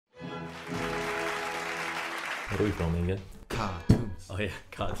What are we filming again? Cartoons. Oh yeah,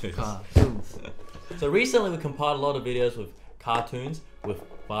 cartoons. Cartoons. So recently we compiled a lot of videos with cartoons with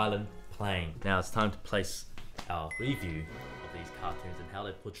violin playing. Now it's time to place our review of these cartoons and how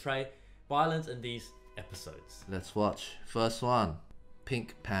they portray violence in these episodes. Let's watch. First one,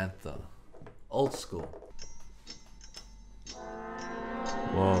 Pink Panther. Old school.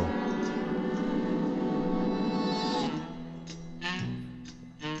 Whoa.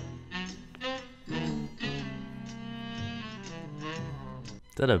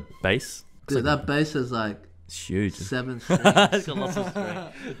 Is that a bass? Dude, that bass is like It's huge. 7 strings. It's got lots of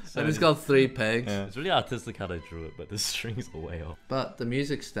strings. And it's got 3 pegs. Yeah. It's really artistic how they drew it, but the strings are way off. But the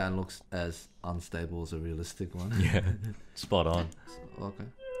music stand looks as unstable as a realistic one. Yeah, spot on. Okay.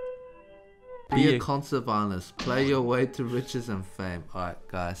 Be a concert violinist. Play your way to riches and fame. Alright,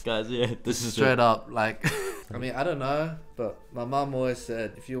 guys. Guys, yeah, this is Straight up, like... I mean, I don't know, but my mom always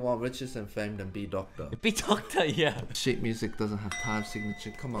said, if you want riches and fame, then be doctor. Be doctor, yeah. Sheet music doesn't have time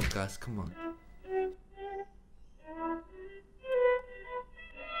signature. Come on, guys, come on.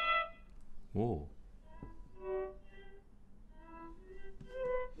 Whoa.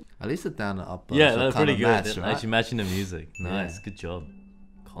 At least the down and up. Yeah, that's pretty good. Match, right? Actually matching the music. Nice, Yeah. good job.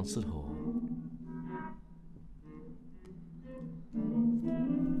 Concert hall.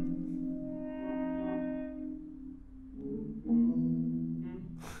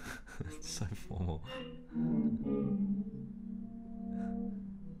 It's so formal.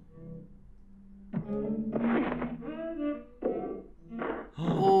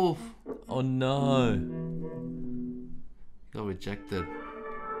 Oof. Oh no. Got rejected.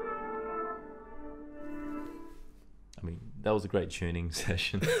 I mean, that was a great tuning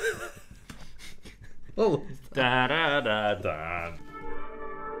session. Oh. Da da da da.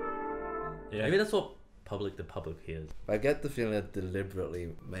 Yeah. Maybe that's what the public hears. I get the feeling they're deliberately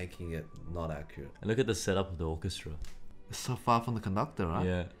making it not accurate. And look at the setup of the orchestra. It's so far from the conductor, right?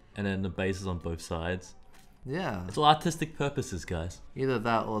 Yeah. And then the bass is on both sides. Yeah. It's all artistic purposes, guys. Either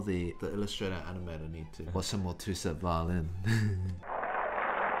that or the illustrator and animator need to watch some more 2-set violin.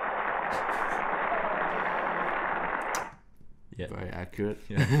 Yeah. Very accurate.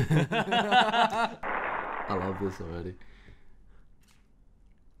 Yeah. I love this already.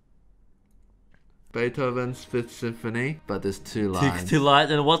 Beethoven's 5th Symphony, but there's 2 lines. Two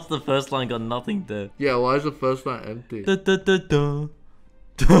lines, and what's the first line? Got nothing there. Yeah, why is the first line empty? Da, da, da, da.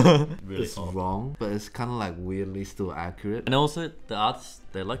 Really It's off. wrong, but it's kind of like weirdly still accurate. And also, the artists,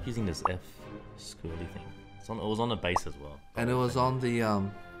 they like using this F scrolly thing. It was on the bass as well. And it was on the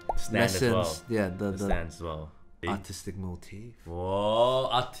Stand lessons. as well. Yeah, The the stands as well. artistic motif. Whoa,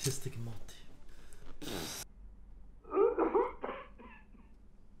 artistic motif.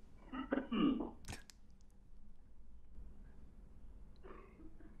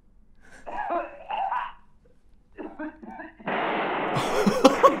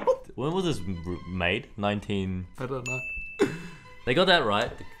 When was this made? 19... I don't know. They got that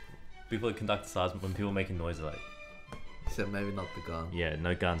right. Before conductor starts, when people making noise, they're like, Except maybe not the gun. yeah,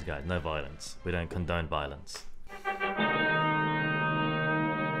 no guns, guys, no violence. We don't condone violence.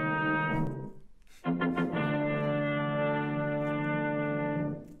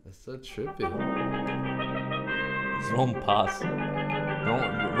 That's so trippy. It's wrong pass.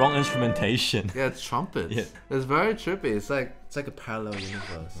 Wrong instrumentation. Yeah, it's trumpets. Yeah. It's very trippy. It's like a parallel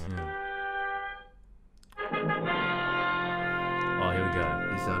universe. Oh, here we go.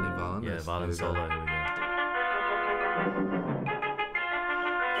 He's the only violinist. Yeah, violin Here we go. solo, here we go.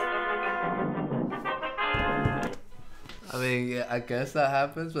 I mean, yeah, I guess that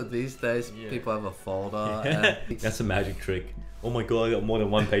happens, but these days Yeah. people have a folder. And That's a magic trick. Oh my god, I got more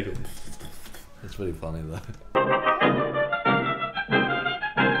than one paper. it's really funny though.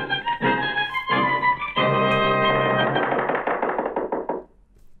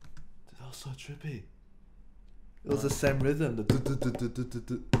 That was so trippy. It was the same rhythm. The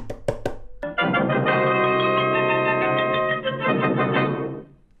do-do-do-do-do-do-do.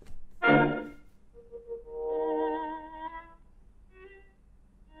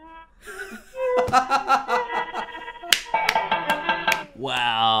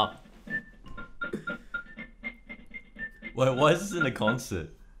 Wow. Wait, why is this in a concert?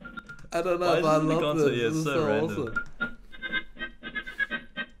 I don't know, Why is but I this in the love concert? this. Yeah, This is so so random. awesome.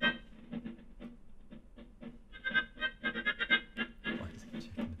 Why is he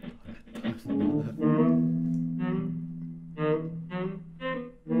checking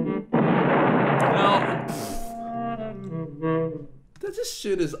No. Did I just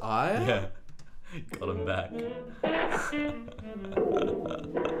shoot his eye out? Yeah. Got him back.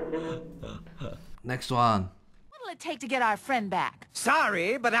 Next one. What'll it take to get our friend back?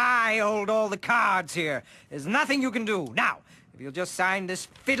 Sorry, but I hold all the cards here. There's nothing you can do. Now, if you'll just sign this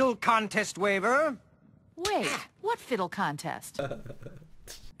fiddle contest waiver. Wait, what fiddle contest?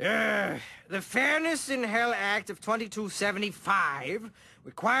 The Fairness in Hell Act of 2275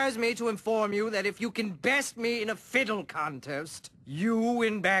 requires me to inform you that if you can best me in a fiddle contest, you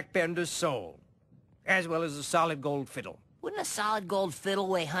win back Bender's soul, as well as a solid gold fiddle. Wouldn't a solid gold fiddle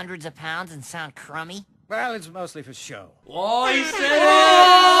weigh hundreds of pounds and sound crummy? Well, it's mostly for show. Oh, he said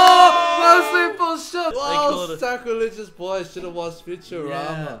Mostly bullshit. called Oh, it- sacrilegious boys should have watched Futurama.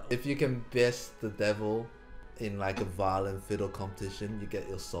 Yeah. If you can best the devil in like a violin fiddle competition, you get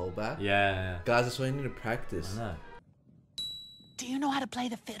your soul back. Yeah. Guys, that's why you need to practice. I know. Do you know how to play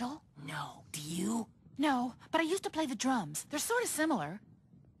the fiddle? No. Do you? No, but I used to play the drums. They're sort of similar.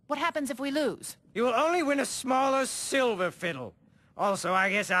 What happens if we lose? You will only win a smaller silver fiddle. Also, I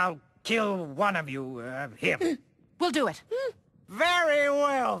guess I'll kill one of you, him. We'll do it. Very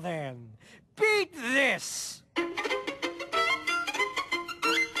well, then. Beat this!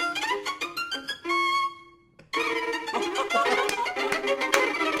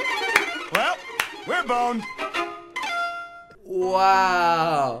 Well, we're boned.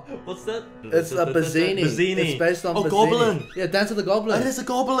 Wow. What's that? It's a Bazzini. Bazzini. It's based on Oh, Bazzini. Goblin. Yeah, Dance of the Goblin. It is a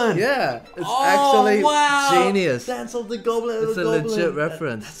goblin. Yeah, it's Oh, actually wow. genius. Dance of the Goblin. It's a legit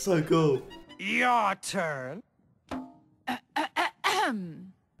reference. That's so cool. Your turn.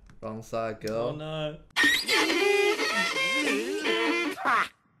 Wrong side, Oh girl. no.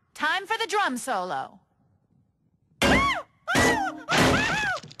 Time for the drum solo.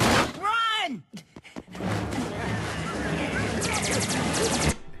 Run!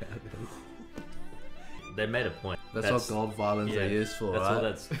 They made a point. That's what gold violins are used for, That's right?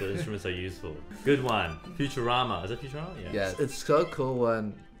 what the instruments are used for. Good one. Futurama. Is it Futurama? Yeah, it's so cool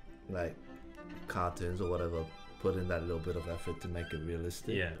when like cartoons or whatever put in that little bit of effort to make it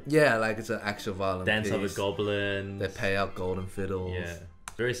realistic. Yeah. Yeah, like it's an actual violin Dance piece. of the Goblin. They pay out golden fiddles. Yeah.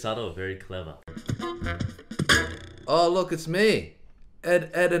 Very subtle, very clever. Oh, look, it's me.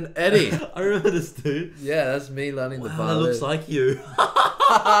 Ed and Eddie. I remember this dude. Yeah, that's me learning the Wow, that violin. looks like you.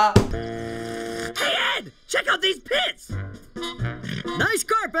 Hey Ed, check out these pits! Nice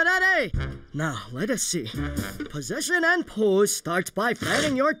carpet, Eddie! Now, let us see. Position and pose starts by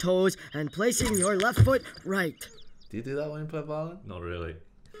fanning your toes and placing your left foot right. Do you do that when you play violin? Not really.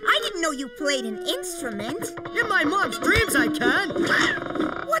 I didn't know you played an instrument. In my mom's dreams, I can!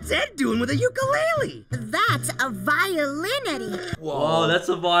 What's Ed doing with a ukulele? That's a violin, Eddie. Whoa, that's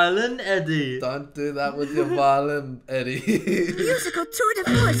a violin, Eddie. Don't do that with your violin, Eddie. Musical tour de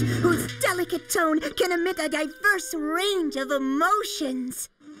force whose delicate tone can emit a diverse range of emotions.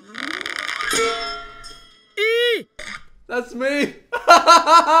 E! That's me.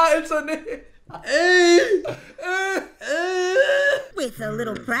 It's a me. With a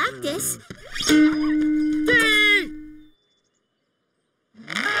little practice. D!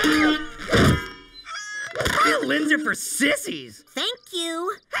 Violins are for sissies! Thank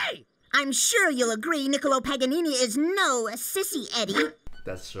you. Hey! I'm sure you'll agree Niccolo Paganini is no sissy, Eddie.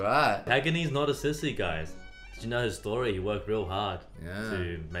 That's right. Pagani's not a sissy, guys. Did you know his story? He worked real hard Yeah.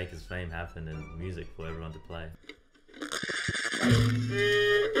 to make his fame happen in music for everyone to play. Very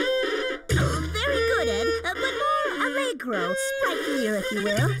good, Ed, but more allegro, sprightlier, if you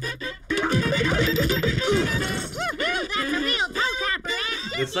will. That's a real toe tapper,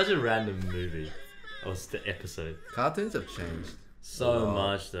 Ed. It's such a random movie. Or the episode. Cartoons have changed. So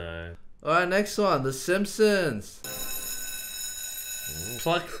much though. Alright, next one. The Simpsons.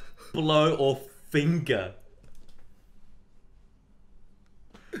 Pluck, blow, or finger.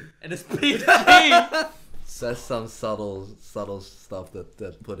 And it's PG! That's some subtle stuff that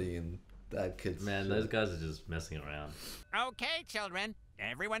they're putting in that kids. Man, those guys are just messing around. Okay, children.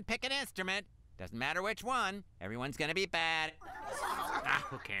 Everyone pick an instrument. Doesn't matter which one. Everyone's gonna be bad.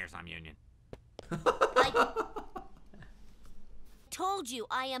 Who cares? I'm union. Told you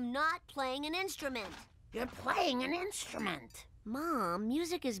I am not playing an instrument. You're playing an instrument. Mom,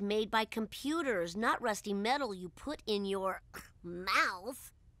 music is made by computers, not rusty metal you put in your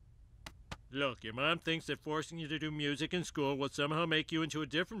mouth. Look, your mom thinks that forcing you to do music in school will somehow make you into a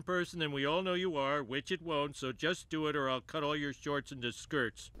different person than we all know you are, which it won't, so just do it or I'll cut all your shorts into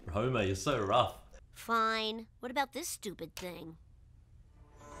skirts. Homer, you're so rough. Fine. What about this stupid thing?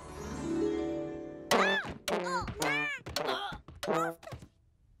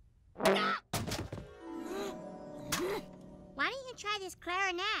 Why don't you try this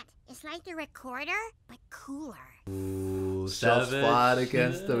clarinet? It's like the recorder, but cooler. Ooh, shots Savage. fired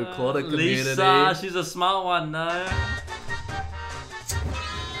against the recorder community. Lisa, she's a smart one, no?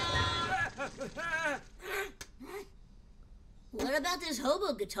 his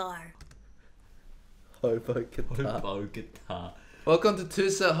hobo guitar. Hobo guitar. Hobo guitar. Welcome to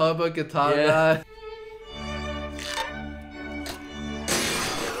 2-set hobo guitar, Yeah. guy.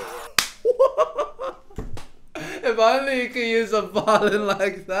 If only you could use a violin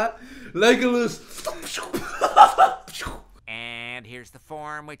like that. Legolas. And here's the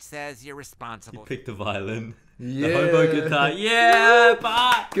form which says you're You responsible. picked the violin. Yeah. The hobo guitar. Yeah,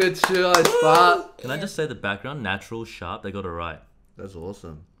 Bart. Good choice, Bart. Can I just say the background, natural, sharp, they got it right. That's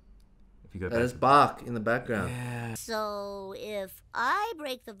awesome. If you go There's back. bark in the background. So, if I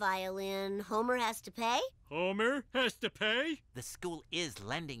break the violin, Homer has to pay? Homer has to pay? The school is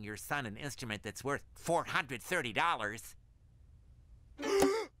lending your son an instrument that's worth $430.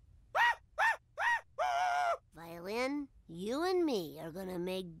 Violin, you and me are gonna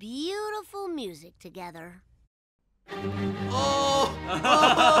make beautiful music together. Oh!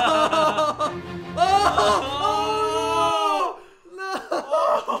 Oh!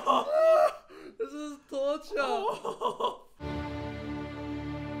 No! This is torture.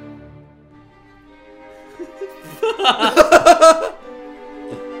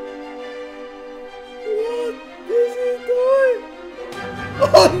 What is he doing?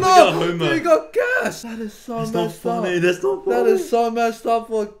 Oh no! Homer. He got gas! That is so That's messed not funny. up. That's not funny. That is so messed up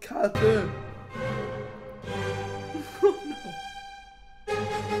for a cartoon.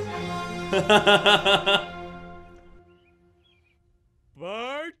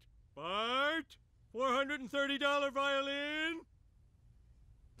 Bart? Bart? $430 violin?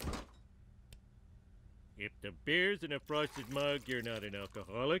 If the beer's in a frosted mug, you're not an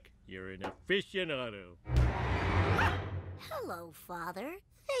alcoholic. You're an aficionado. Hello, Father.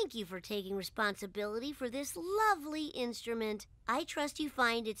 Thank you for taking responsibility for this lovely instrument. I trust you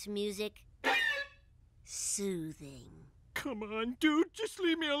find its music soothing. Come on, dude, just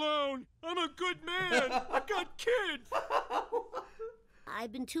leave me alone. I'm a good man. I got kids.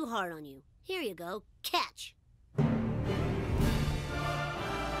 I've been too hard on you. Here you go. Catch. He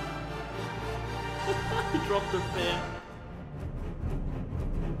dropped the pen.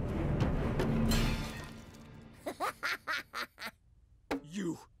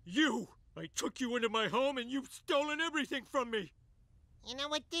 You! I took you into my home and you've stolen everything from me. You know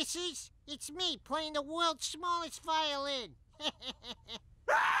what this is? It's me playing the world's smallest violin.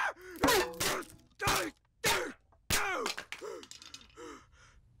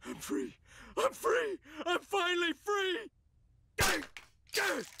 I'm free. I'm free. I'm finally free.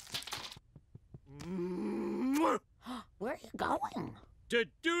 Where are you going? To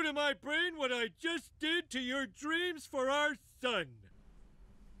do to my brain what I just did to your dreams for our son.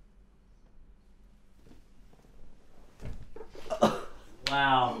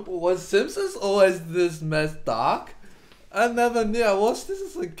 Wow. Was Simpsons always this mess dark? I never knew. I watched this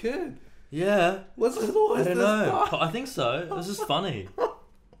as a kid. Yeah. Was it always I don't this know. dark? I think so. This is funny.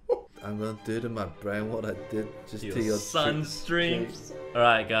 I'm gonna do to my brain what I did just Your to your son's streams.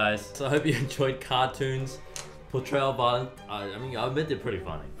 Alright, guys. So I hope you enjoyed cartoons. Portrayal of violence. I mean, I admit they're pretty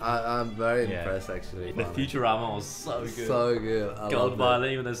funny. I'm very impressed actually. The Futurama was so good. So good. I Gold love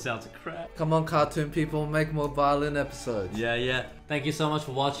violin, even though it sounds crap. Come on, cartoon people, make more violin episodes. Yeah, yeah. Thank you so much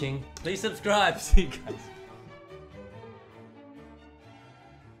for watching. Please subscribe. See you guys.